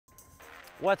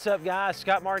What's up, guys?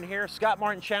 Scott Martin here. Scott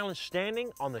Martin Challenge,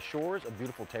 standing on the shores of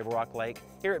beautiful Table Rock Lake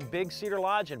here at Big Cedar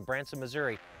Lodge in Branson,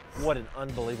 Missouri. What an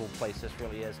unbelievable place this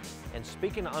really is. And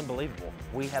speaking of unbelievable,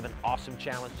 we have an awesome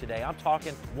challenge today. I'm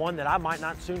talking one that I might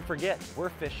not soon forget. We're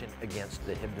fishing against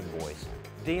the Hibdon boys.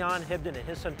 Dion Hibdon and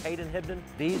his son Payden Hibdon,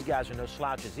 these guys are no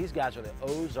slouches. These guys are the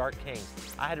Ozark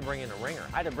Kings. I had to bring in a ringer.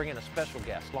 I had to bring in a special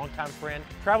guest, longtime friend,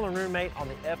 traveling roommate on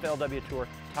the FLW Tour,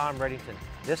 Tom Redington.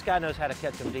 This guy knows how to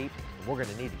catch them deep, and we're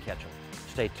gonna need to catch them.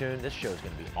 Stay tuned, this show is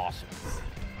gonna be awesome.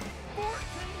 14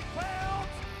 pounds,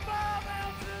 5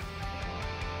 ounces.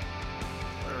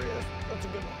 There he is. That's a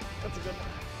good one. That's a good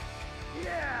one.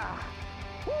 Yeah!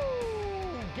 Woo!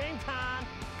 Game time.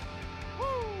 Woo!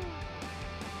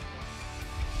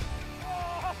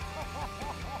 Oh.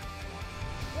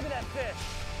 Look at that fish.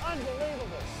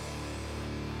 Unbelievable.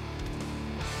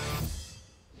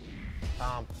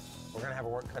 Tom, we're gonna have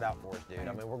our work cut out for us, dude.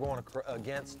 I mean, we're going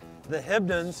against the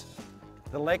Hibdons,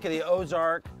 the Lake of the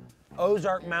Ozark,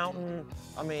 Ozark Mountain.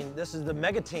 I mean, this is the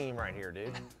mega team right here,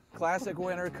 dude. Classic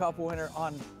winner, cup winner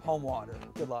on home water.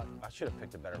 Good luck. I should have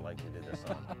picked a better lake to do this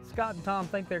on. Scott and Tom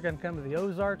think they're going to come to the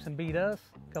Ozarks and beat us?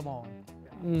 Come on.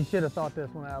 You should have thought this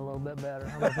one out a little bit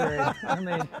better, I'm afraid. I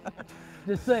mean,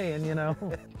 just saying, you know.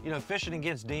 You know, fishing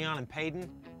against Dion and Payden,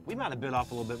 we might have bit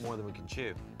off a little bit more than we can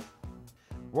chew.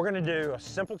 We're gonna do a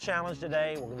simple challenge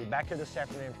today. We're gonna be back here this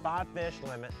afternoon, 5 fish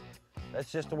limit.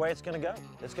 That's just the way it's gonna go.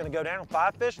 It's gonna go down,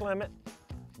 5 fish limit.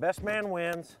 Best man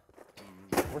wins.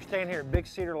 We're staying here at Big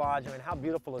Cedar Lodge. I mean, how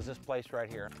beautiful is this place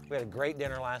right here? We had a great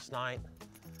dinner last night,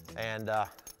 and I'm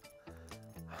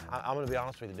gonna be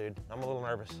honest with you, dude. I'm a little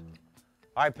nervous.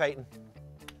 All right, Payden,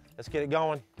 let's get it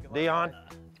going. Dion?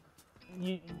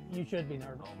 You should be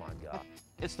nervous. Oh my God.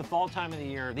 It's the fall time of the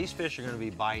year. These fish are gonna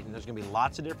be biting. There's gonna be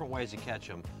lots of different ways to catch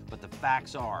them, but the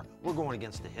facts are, we're going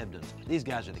against the Hibdons. These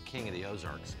guys are the king of the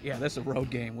Ozarks. Yeah, this is a road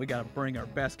game. We gotta bring our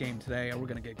best game today or we're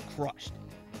gonna get crushed.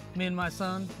 Me and my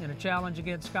son in a challenge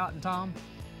against Scott and Tom.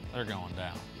 They're going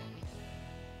down.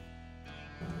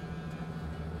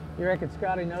 You reckon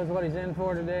Scotty knows what he's in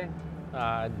for today?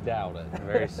 I doubt it,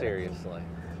 very seriously.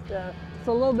 It's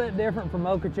a little bit different from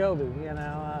Okeechobee, you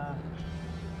know.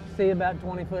 See about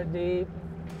 20 foot deep.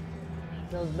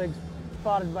 Those big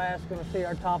spotted bass gonna see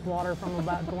our top water from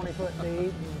about 20 foot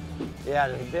deep. Yeah,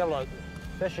 to be able to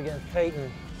fish against Payden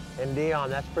and Dion,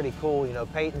 that's pretty cool. You know,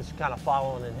 Payton's kind of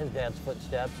following in his dad's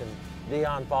footsteps, and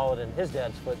Dion followed in his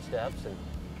dad's footsteps, and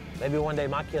maybe one day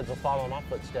my kids will follow in my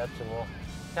footsteps, and we'll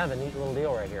kind of a neat little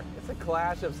deal right here. It's a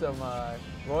clash of some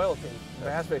royalty,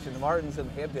 bass fishing, the Martins and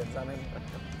the Hibdons. I mean,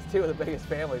 it's two of the biggest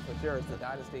families for sure. It's the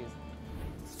dynasties.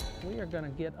 We are gonna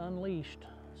get unleashed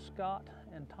Scott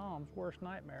and Tom's worst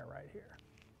nightmare right here.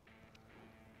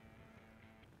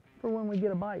 For when we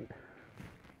get a bite.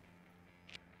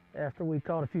 After we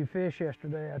caught a few fish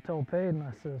yesterday, I told Payden,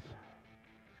 I says,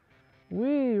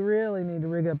 we really need to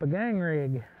rig up a gang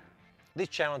rig. These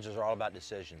challenges are all about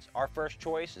decisions. Our first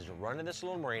choice is to run to this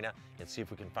little marina and see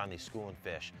if we can find these schooling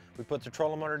fish. We put the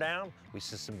trolling motor down, we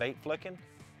see some bait flicking,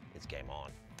 it's game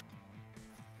on.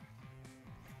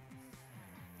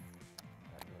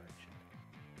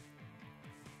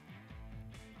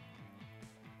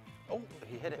 Oh,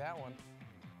 he hit it. That one.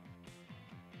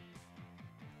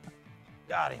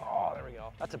 Got him. Oh, there we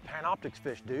go. That's a Panoptic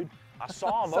fish, dude. I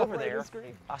saw him over there.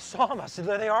 I saw him. I said,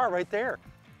 there they are right there.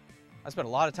 I spent a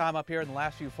lot of time up here in the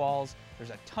last few falls.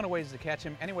 There's a ton of ways to catch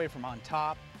him, anyway from on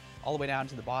top all the way down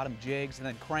to the bottom, jigs, and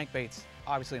then crankbaits,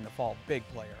 obviously in the fall, big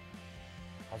player.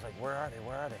 I was like, where are they?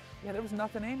 Where are they? Yeah, there was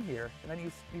nothing in here. And then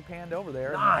you panned over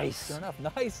there. Nice. Sure enough,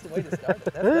 nice way to start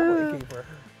it. That's definitely a keeper.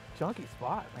 Chunky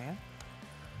spot, man.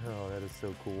 Oh, that is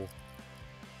so cool.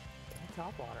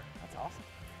 Top water. That's awesome.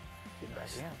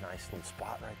 Nice little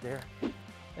spot right there.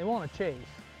 They want to chase.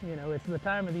 You know, it's the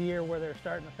time of the year where they're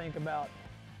starting to think about,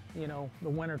 you know, the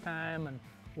winter time and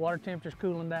water temperature's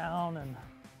cooling down,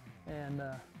 and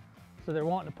so they're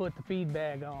wanting to put the feed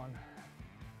bag on.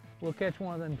 We'll catch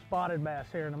one of them spotted bass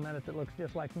here in a minute that looks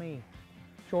just like me,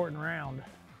 short and round.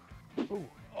 Ooh.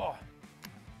 Oh.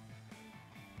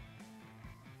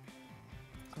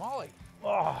 Smalley.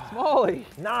 Oh, Smalley.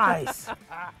 nice.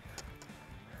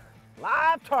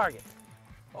 Live target.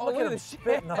 Oh, look at him the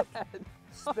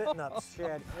spitting up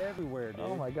shad everywhere, dude.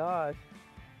 Oh my gosh.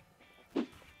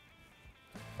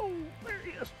 Oh, there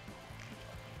he is.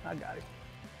 I got him.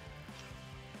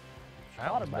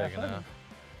 That was Spotted big bass, enough.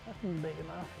 That's big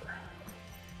enough.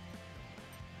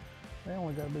 They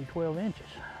only got to be 12 inches.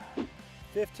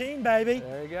 15, baby.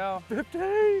 There you go.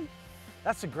 15.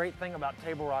 That's the great thing about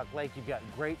Table Rock Lake. You've got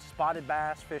great spotted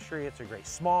bass fishery. It's a great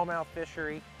smallmouth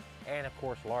fishery, and of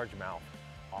course, largemouth.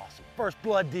 Awesome. First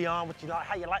blood, Dion.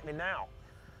 How you like me now?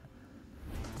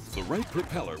 The right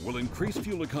propeller will increase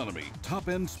fuel economy,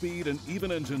 top-end speed, and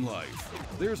even engine life.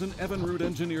 There's an Evinrude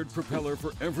engineered propeller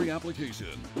for every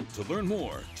application. To learn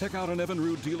more, check out an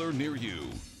Evinrude dealer near you.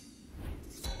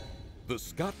 The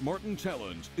Scott Martin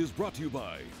Challenge is brought to you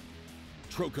by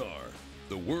Trocar,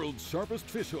 the world's sharpest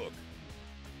fish hook,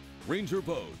 Ranger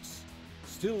Boats,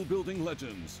 still building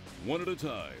legends one at a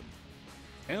time,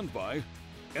 and by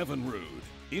Evinrude,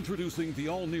 introducing the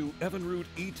all-new Evinrude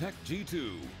E-Tech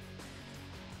G2.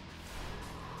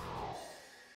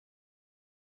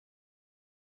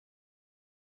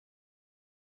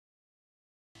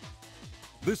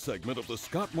 This segment of the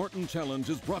Scott Martin Challenge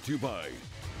is brought to you by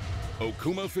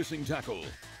Okuma Fishing Tackle.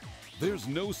 There's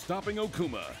no stopping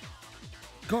Okuma.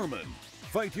 Garmin,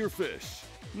 fight your fish,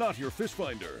 not your fish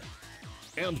finder.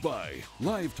 And by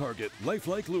LiveTarget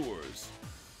Lifelike Lures.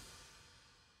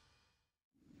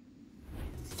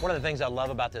 One of the things I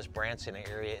love about this Branson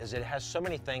area is it has so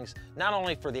many things, not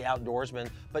only for the outdoorsmen,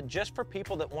 but just for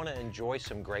people that want to enjoy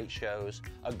some great shows,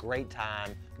 a great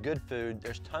time, good food.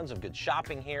 There's tons of good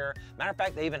shopping here. Matter of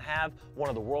fact, they even have one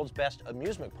of the world's best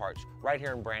amusement parks right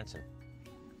here in Branson.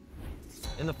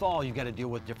 In the fall, you've got to deal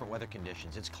with different weather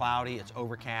conditions. It's cloudy, it's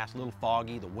overcast, a little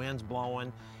foggy, the wind's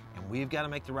blowing, and we've got to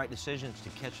make the right decisions to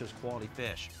catch those quality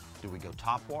fish. Do we go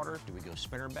topwater, do we go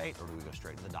spinnerbait, or do we go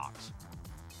straight to the docks?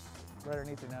 Right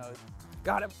underneath your nose.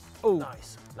 Got him. Oh,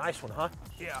 nice. Nice one, huh?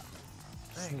 Yeah.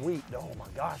 Sweet. Oh my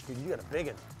gosh, dude, you got a big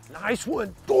one. Nice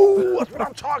one. Ooh, that's what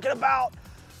I'm talking about.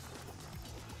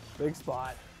 Big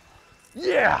spot.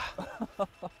 Yeah.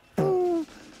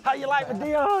 How you like it,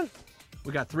 Dion?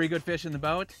 We got 3 good fish in the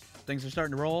boat. Things are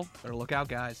starting to roll. Better look out,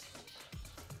 guys.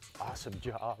 Awesome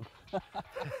job.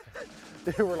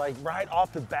 They were like right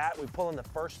off the bat, we pull in the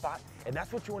first spot, and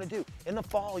that's what you want to do. In the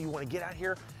fall, you want to get out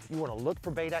here, you want to look for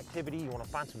bait activity, you want to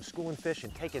find some schooling fish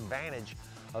and take advantage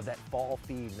of that fall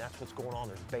feed, and that's what's going on.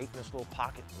 There's bait in this little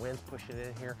pocket, wind's pushing it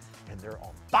in here, and they're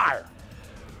on fire.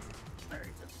 There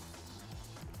you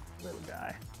go. Little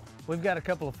guy. We've got a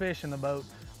couple of fish in the boat.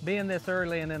 Being this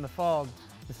early and in the fog,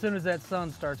 as soon as that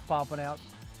sun starts popping out,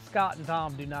 Scott and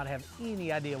Tom do not have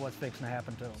any idea what's fixing to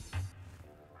happen to them.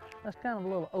 That's kind of a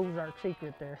little Ozark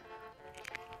secret there,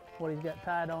 what he's got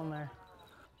tied on there.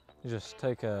 You just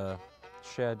take a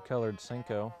shad-colored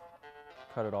Cinco,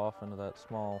 cut it off into that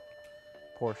small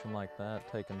portion like that,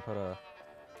 take and put a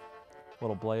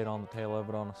little blade on the tail of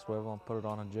it on a swivel and put it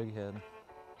on a jig head.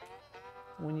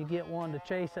 When you get one to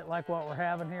chase it like what we're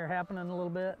having here happening a little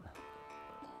bit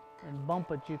and bump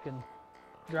it, you can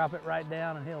drop it right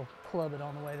down and he'll club it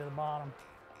on the way to the bottom.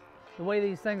 The way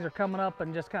these things are coming up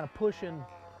and just kind of pushing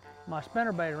my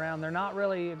spinnerbait around, they're not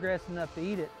really aggressive enough to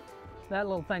eat it. That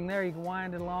little thing there, you can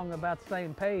wind it along about the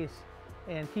same pace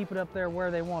and keep it up there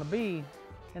where they want to be.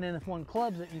 And then if one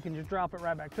clubs it, you can just drop it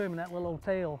right back to him, and that little old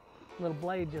tail, little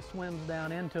blade just swims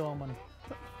down into them, and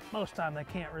most of the time they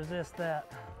can't resist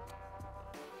that.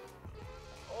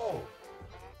 Oh,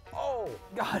 oh.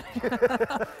 Got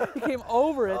it. He came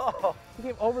over it. Oh. He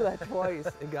came over that twice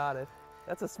and got it.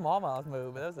 That's a smallmouth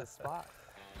move, but that was a spot.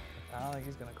 I don't think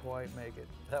he's gonna quite make it.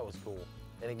 That was cool.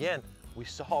 And again, we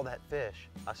saw that fish.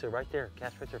 I said right there,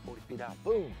 cast right there, 40 feet out.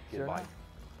 Boom, get Sure a bite. enough.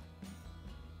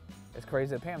 It's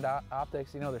crazy. The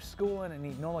Panoptics, you know, they're schooling, and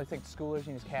you normally think schoolers, you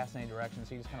can just cast in any direction,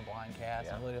 so you just kind of blind cast,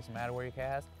 and it really doesn't matter where you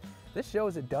cast. This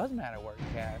shows it does matter where you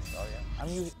cast. Oh yeah. I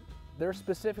mean, they're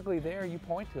specifically there, you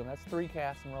point to them. That's 3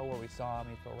 casts in a row where we saw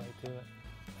them, you throw right to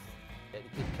it.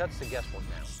 It cuts the guesswork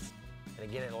down. And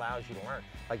again, it allows you to learn.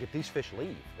 Like if these fish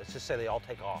leave, let's just say they all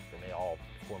take off and they all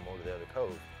form over to the other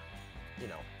cove. You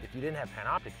know, if you didn't have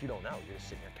Panoptic, you don't know. You're just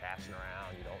sitting there casting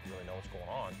around, you don't really know what's going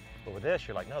on. But with this,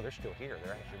 you're like, no, they're still here.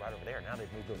 They're actually right over there. Now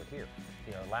they've moved over here.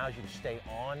 You know, it allows you to stay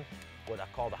on what I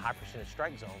call the high percentage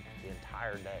strike zone the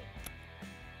entire day.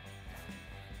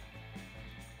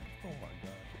 Oh my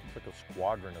gosh, it's like a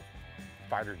squadron of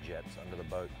fighter jets under the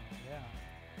boat. Yeah.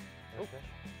 There's fish.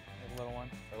 There's a little one.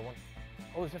 Another one.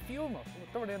 Oh, there's a few of them.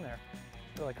 Throw it in there.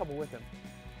 There's like a couple with him.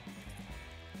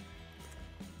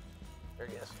 There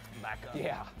he is. Back up.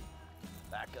 Yeah.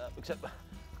 Back up. Except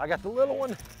I got the little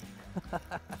one.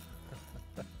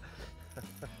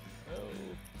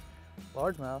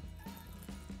 Largemouth.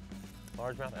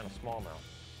 Largemouth and a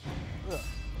smallmouth.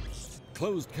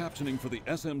 Closed captioning for the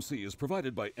SMC is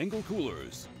provided by Engel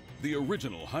Coolers, the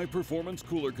original high-performance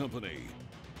cooler company.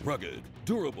 Rugged,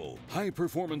 durable,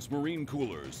 high-performance marine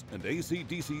coolers and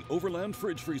AC/DC overland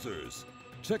fridge freezers.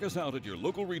 Check us out at your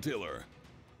local retailer.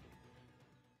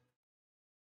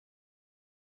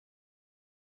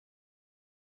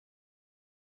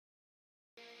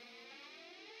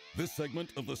 This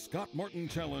segment of the Scott Martin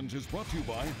Challenge is brought to you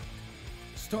by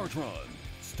Startron,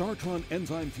 Startron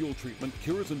enzyme fuel treatment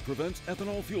cures and prevents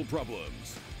ethanol fuel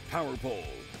problems. Power pole,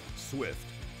 swift,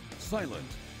 silent,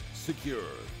 secure.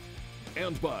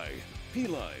 And by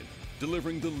P-Line,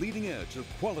 delivering the leading edge of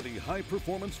quality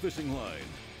high-performance fishing line.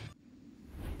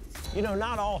 You know,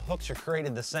 not all hooks are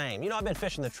created the same. You know, I've been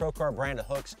fishing the Trocar brand of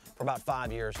hooks for about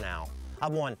 5 years now.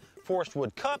 I've won Forest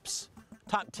Wood Cups,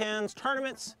 top 10s,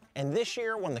 tournaments, and this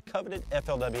year won the coveted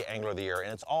FLW Angler of the Year,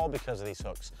 and it's all because of these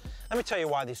hooks. Let me tell you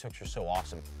why these hooks are so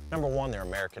awesome. Number one, they're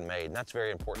American made, and that's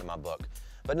very important in my book.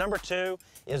 But number two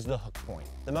is the hook point,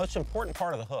 the most important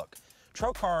part of the hook.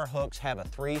 Trocar hooks have a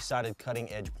 3-sided cutting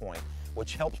edge point,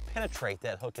 which helps penetrate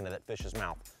that hook into that fish's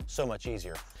mouth so much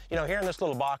easier. You know, here in this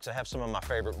little box, I have some of my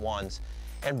favorite ones,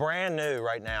 and brand new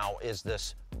right now is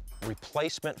this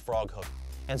replacement frog hook.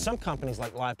 And some companies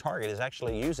like LiveTarget is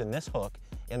actually using this hook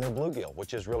in their bluegill,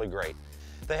 which is really great.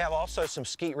 They have also some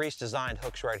Skeet Reese designed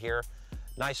hooks right here.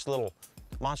 Nice little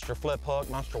monster flip hook,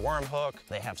 monster worm hook.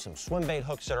 They have some swim bait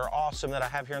hooks that are awesome that I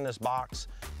have here in this box.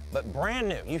 But brand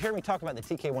new, you hear me talk about the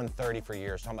TK130 for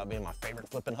years, talking about being my favorite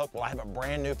flipping hook. Well, I have a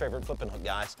brand new favorite flipping hook,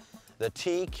 guys. The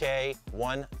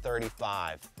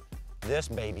TK135. This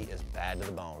baby is bad to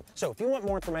the bone. So if you want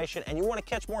more information and you want to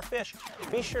catch more fish,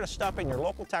 be sure to stop in your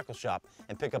local tackle shop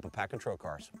and pick up a pack of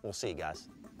Trocars. We'll see you guys.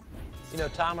 You know,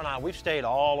 Tom and I, we've stayed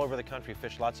all over the country,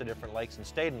 fished lots of different lakes and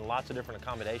stayed in lots of different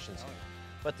accommodations.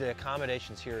 But the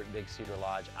accommodations here at Big Cedar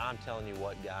Lodge, I'm telling you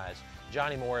what, guys,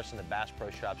 Johnny Morris and the Bass Pro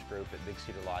Shops group at Big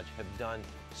Cedar Lodge have done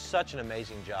such an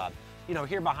amazing job. You know,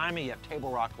 here behind me you have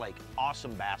Table Rock Lake,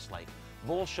 awesome bass lake.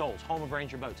 Bull Shoals, home of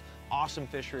Ranger boats, awesome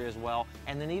fishery as well.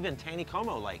 And then even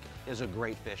Taneycomo Lake is a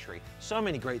great fishery. So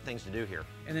many great things to do here.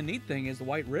 And the neat thing is the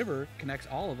White River connects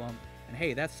all of them. And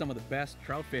hey, that's some of the best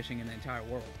trout fishing in the entire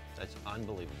world. That's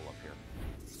unbelievable up here.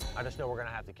 I just know we're gonna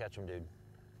have to catch them, dude.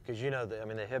 Because you know, I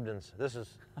mean, the Hibdons, this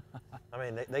is, I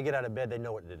mean, they get out of bed, they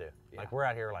know what to do. Yeah. Like we're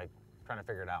out here like trying to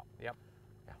figure it out. Yep.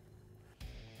 Yeah.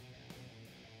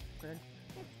 Ready?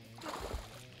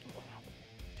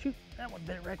 Shoot, that one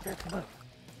bit it right there. Come on.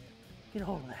 Get a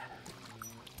hold of that.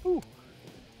 Ooh,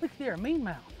 look there, a mean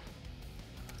mouth.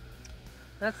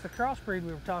 That's the crossbreed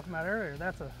we were talking about earlier.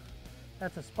 That's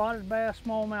a spotted bass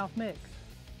smallmouth mix.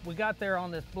 We got there on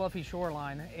this bluffy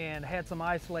shoreline and had some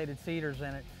isolated cedars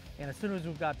in it. And as soon as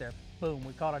we got there, boom,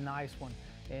 we caught a nice one.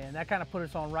 And that kind of put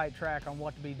us on right track on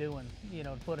what to be doing, you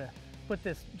know, to put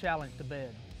this challenge to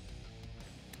bed.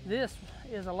 This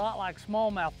is a lot like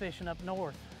smallmouth fishing up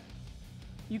north.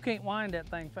 You can't wind that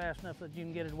thing fast enough that you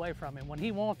can get it away from him. When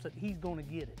he wants it, he's gonna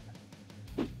get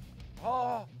it.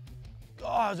 Oh,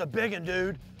 that was a big one,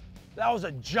 dude. That was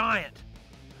a giant.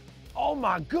 Oh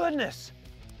my goodness.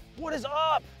 What is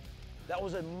up? That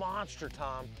was a monster,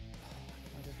 Tom.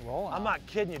 I'm just rolling. I'm not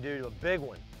kidding you, dude, a big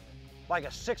one. Like a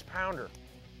 6-pounder.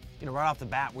 You know, right off the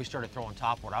bat, we started throwing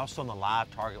topwater. I was throwing the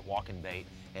LiveTarget walking bait,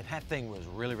 and that thing was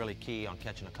really, really key on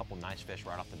catching a couple nice fish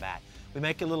right off the bat. We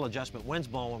make a little adjustment, wind's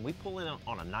blowing, we pull in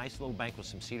on a nice little bank with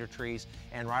some cedar trees,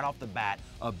 and right off the bat,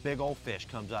 a big old fish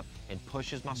comes up and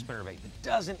pushes my spinnerbait, but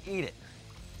doesn't eat it.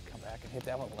 Come back and hit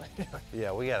that one later.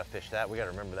 Yeah, we gotta fish that. We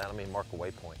gotta remember that. Let me mark a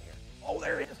waypoint here. Oh,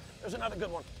 there he is. There's another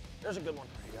good one. There's a good one.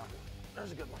 There you go.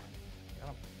 There's a good one. Got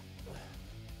him.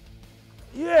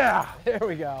 Yeah! There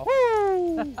we go.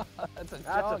 Woo! That's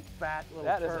a fat little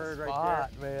that turd is a right spot,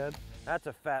 there. man. That's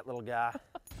a fat little guy.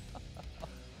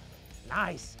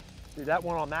 Nice. Dude, that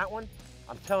one on that one,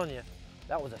 I'm telling you,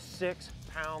 that was a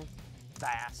 6-pound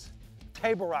bass.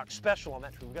 Table Rock special on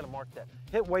that tree. We gotta mark that.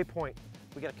 Hit waypoint.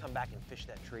 We gotta come back and fish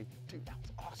that tree. Dude, that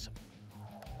was awesome.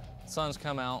 Sun's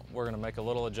come out, we're gonna make a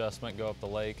little adjustment, go up the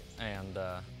lake and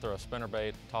throw a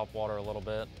spinnerbait, top water a little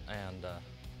bit, and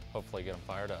hopefully get them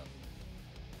fired up.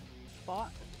 Spot.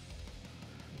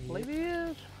 I believe he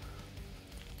is.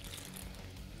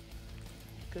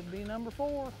 Could be number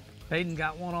 4. Payden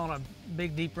got one on a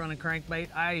big deep running crankbait.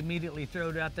 I immediately threw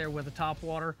it out there with the top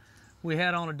water. We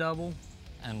had on a double.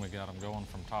 And we got them going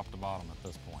from top to bottom at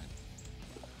this point.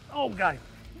 Oh, got him.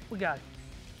 We got him.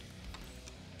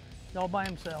 All by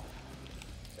himself.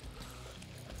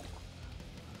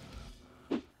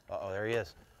 Uh-oh, there he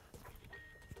is.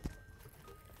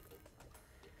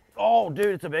 Oh, dude,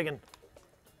 it's a big one.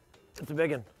 It's a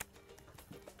big one.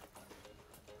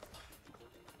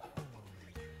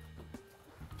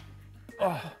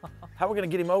 Oh, how are we gonna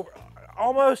get him over?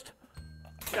 Almost.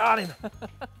 Got him.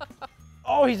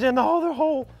 Oh, he's in the other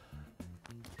hole.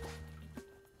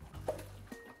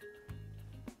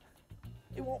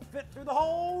 He won't fit through the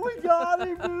hole. We got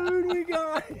him, dude. We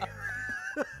got him.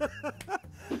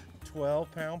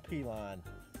 12-pound P-line.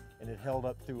 and it held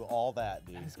up through all that,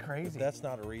 dude. That's crazy. If that's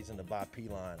not a reason to buy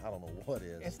P-line, I don't know what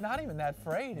is. It's not even that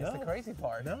frayed. It's the crazy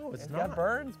part. No, it's not. not. It's got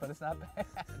burns, but it's not bad.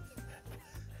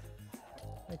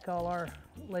 They call our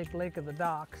lake of the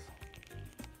docks,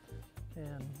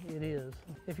 and it is.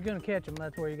 If you're gonna catch them,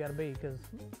 that's where you gotta be, because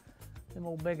them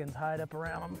old big ones hide up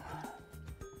around them.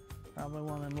 Probably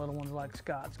one of them little ones like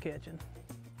Scott's catching.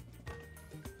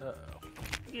 Uh-oh.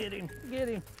 Get him, get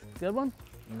him. Good one?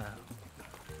 No.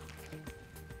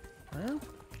 Well,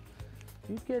 if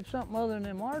you catch something other than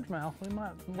them largemouth, we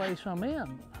might weigh some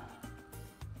in.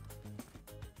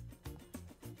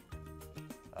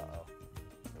 Uh-oh.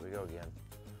 Here we go again.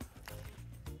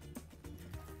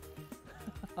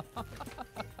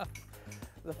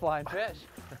 The flying fish.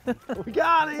 We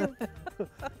got him!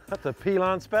 That's a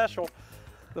P-line special.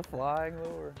 The flying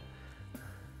lure.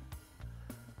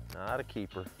 Not a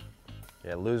keeper.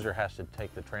 Yeah, loser has to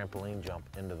take the trampoline jump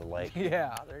into the lake.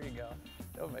 Yeah, there you go.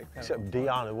 That would make sense. Except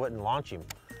Dion, it wouldn't launch him.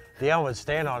 Dion would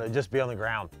stand on it, just be on the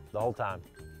ground the whole time.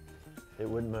 It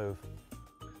wouldn't move.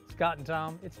 Scott and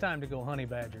Tom, it's time to go honey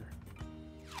badger.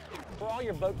 For all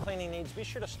your boat cleaning needs, be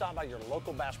sure to stop by your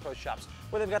local Bass Pro Shops,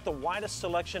 where they've got the widest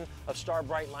selection of Star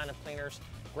Bright line of cleaners,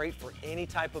 great for any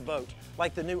type of boat.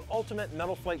 Like the new Ultimate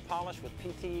Metal Flake Polish with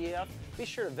PTEF, be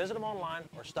sure to visit them online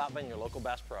or stop by your local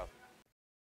Bass Pro.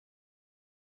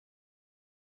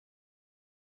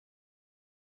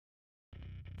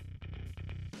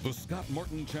 The Scott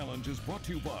Martin Challenge is brought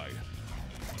to you by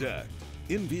Deck.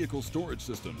 In-vehicle storage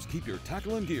systems keep your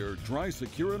tackle and gear dry,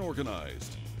 secure, and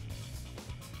organized.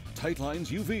 Tightlines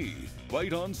UV,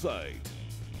 bite on sight.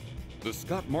 The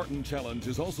Scott Martin Challenge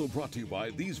is also brought to you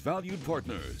by these valued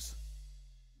partners.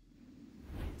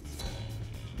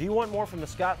 Do you want more from the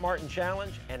Scott Martin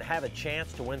Challenge and have a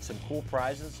chance to win some cool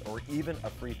prizes or even a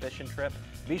free fishing trip?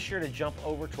 Be sure to jump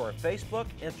over to our Facebook,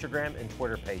 Instagram, and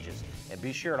Twitter pages. And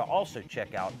be sure to also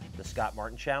check out the Scott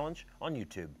Martin Challenge on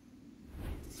YouTube.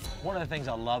 One of the things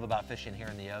I love about fishing here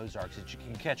in the Ozarks is you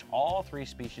can catch all three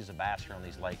species of bass here on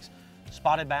these lakes.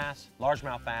 Spotted bass,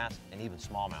 largemouth bass, and even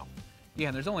smallmouth. Yeah,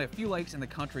 and there's only a few lakes in the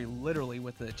country literally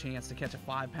with the chance to catch a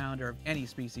 5-pounder of any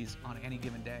species on any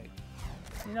given day.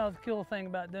 You know, the cool thing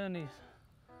about doing these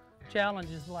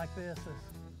challenges like this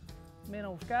is, me and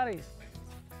old Scotty's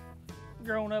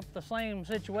grown up the same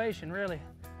situation, really.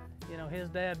 You know, his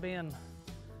dad being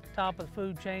top of the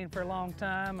food chain for a long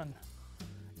time, and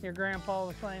your grandpa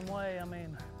the same way. I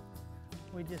mean,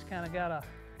 we just kind of got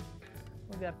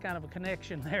kind of a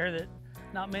connection there that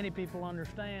not many people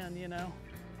understand, you know.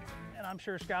 And I'm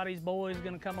sure Scotty's boy is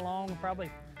gonna come along and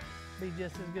probably be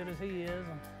just as good as he is,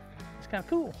 and it's kind of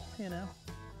cool, you know.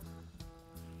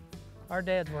 Our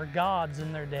dads were gods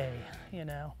in their day, you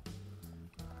know.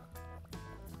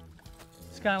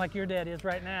 It's kind of like your dad is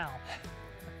right now.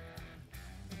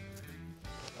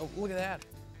 Oh, look at that.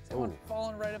 Is that one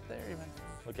falling right up there even?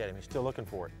 Look at him, he's still looking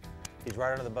for it. He's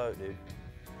right under the boat, dude.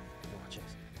 Watch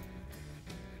this.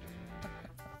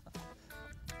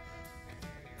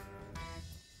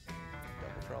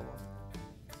 Double trouble.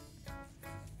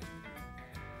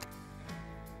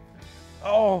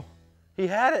 Oh, he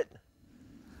had it.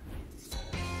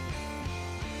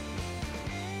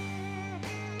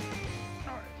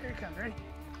 All right, here he comes, ready?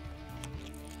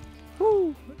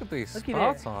 Woo, look at these Looky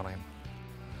spots there. on him.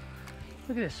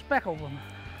 Look at this speckled one.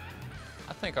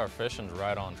 I think our fishing's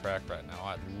right on track right now.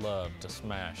 I'd love to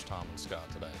smash Tom and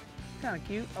Scott today. Kind of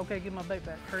cute. Okay, give my bait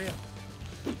back. Hurry up.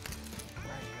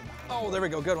 Oh, there we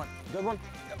go, good one. Good one?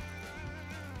 Yep.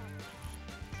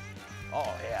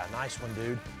 Oh yeah, nice one,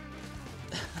 dude.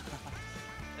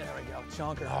 There we go,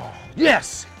 chunker. Oh,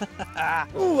 yes!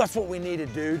 Ooh, that's what we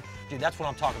needed, dude. Dude, that's what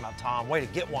I'm talking about, Tom. Way to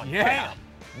get one. Yeah. Bam.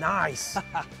 Nice.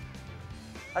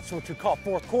 That's what you call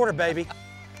fourth quarter, baby.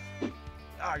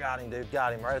 I got him, dude.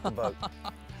 Got him right at the boat.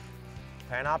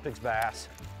 Panoptic's bass.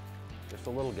 Just a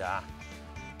little guy.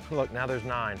 Look, now there's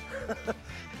 9.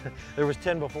 There was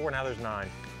 10 before, now there's 9.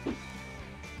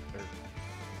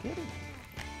 Get him.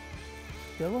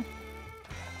 Good one.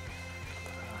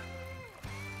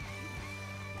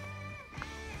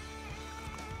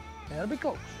 That'll be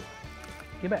close.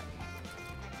 Get back.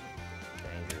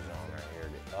 Danger zone right here,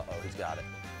 dude. Uh-oh, he's got it.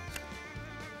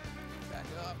 Back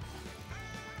up.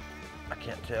 I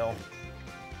can't tell.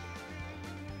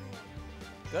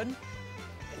 Good?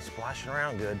 He's splashing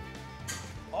around good.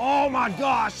 Oh my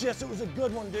gosh, yes, it was a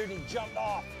good one, dude. He jumped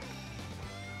off.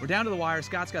 We're down to the wire.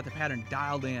 Scott's got the pattern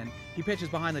dialed in. He pitches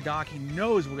behind the dock. He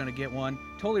knows we're gonna get one,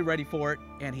 totally ready for it,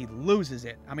 and he loses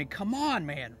it. I mean, come on,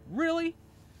 man, really?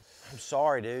 I'm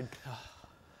sorry, dude.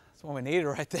 That's what we needed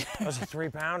right there. That was a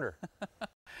 3-pounder.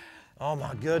 Oh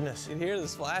my goodness. You can hear the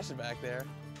splashing back there.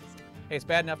 Hey, it's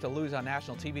bad enough to lose on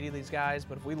national TV to these guys,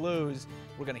 but if we lose,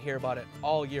 we're going to hear about it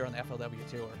all year on the FLW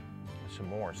Tour. Some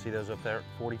more. See those up there at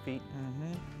 40 feet?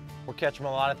 Mm-hmm. We're catching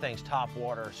a lot of things. Top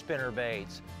water, spinner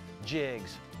baits,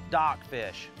 jigs, dock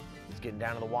fish. It's getting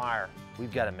down to the wire.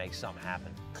 We've got to make something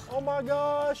happen. Oh my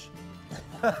gosh!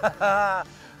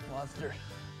 Monster.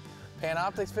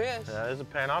 Panoptic's fish. There's a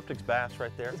Panoptic's bass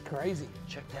right there. It's crazy.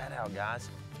 Check that out, guys.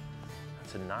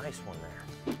 That's a nice one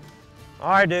there. All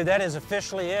right, dude, that is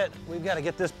officially it. We've got to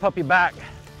get this puppy back.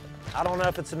 I don't know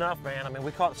if it's enough, man. I mean,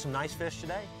 we caught some nice fish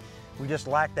today. We just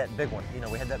lacked that big one. You know,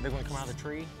 we had that big one come out of the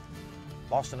tree.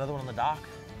 Lost another one on the dock.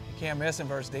 You can't miss him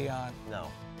versus Dion. No.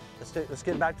 Let's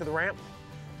get back to the ramp.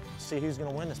 See who's gonna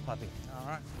win this puppy. All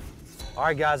right. All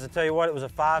right, guys, I tell you what, it was a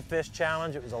 5-fish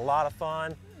challenge. It was a lot of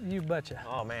fun. You betcha.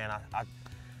 Oh man,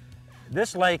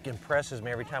 this lake impresses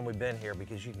me every time we've been here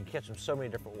because you can catch them so many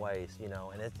different ways, you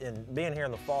know, and being here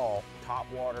in the fall, top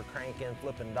water, cranking,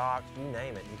 flipping docks, you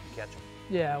name it, you can catch them.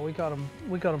 Yeah, we caught them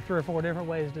 3 or 4 different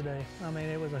ways today. I mean,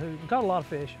 it was a hoot. We caught a lot of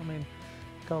fish. I mean,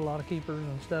 caught a lot of keepers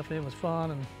and stuff, and it was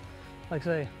fun. And like I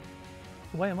say,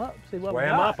 weigh them up, see what we got. Weigh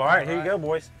them up. All right, here you go,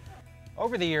 boys.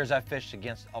 Over the years, I've fished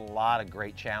against a lot of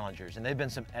great challengers, and they've been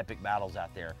some epic battles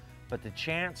out there. But the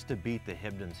chance to beat the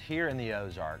Hibdons here in the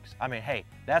Ozarks, I mean, hey,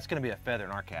 that's going to be a feather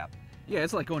in our cap. Yeah,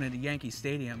 it's like going into Yankee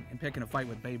Stadium and picking a fight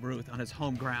with Babe Ruth on his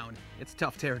home ground. It's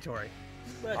tough territory.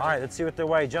 All right, let's see what they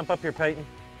weigh. Jump up here, Peyton.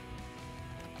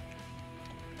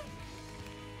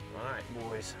 All right,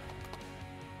 boys.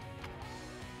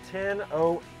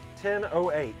 10.08.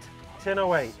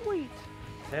 10.08. Sweet.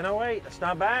 10.08. That's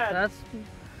not bad.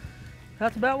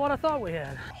 That's about what I thought we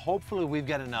had. Hopefully we've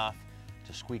got enough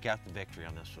to squeak out the victory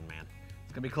on this one, man.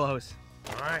 It's gonna be close.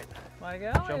 All right. My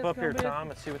golly, Jump up here, Tom.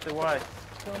 Let's see what they weigh.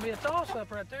 It's gonna be a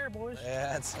toss-up right there, boys.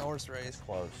 Yeah, it's a horse race.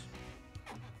 Close.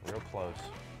 Real close.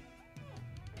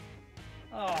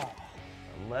 Oh.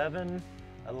 11.25.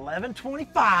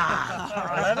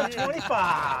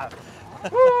 11.25.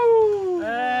 Woo!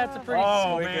 That's a pretty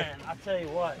Oh, squeaker. man. I tell you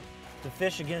what, to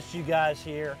fish against you guys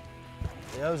here,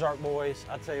 the Ozark boys,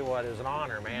 I tell you what, it was an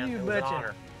honor, man. You it was betcha. an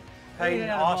honor. Peyton,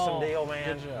 Yeah, awesome ball. deal,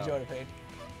 man. Good job. Enjoyed it, Peyton.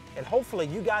 And hopefully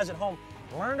you guys at home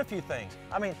learned a few things.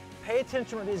 I mean, pay attention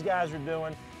to what these guys are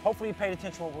doing. Hopefully you paid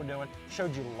attention to what we're doing.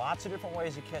 Showed you lots of different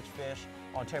ways to catch fish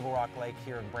on Table Rock Lake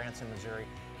here in Branson, Missouri.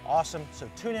 Awesome. So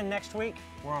tune in next week.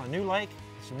 We're on a new lake,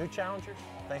 some new challengers.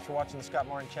 Thanks for watching the Scott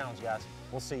Martin Challenge, guys.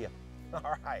 We'll see you.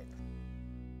 All right.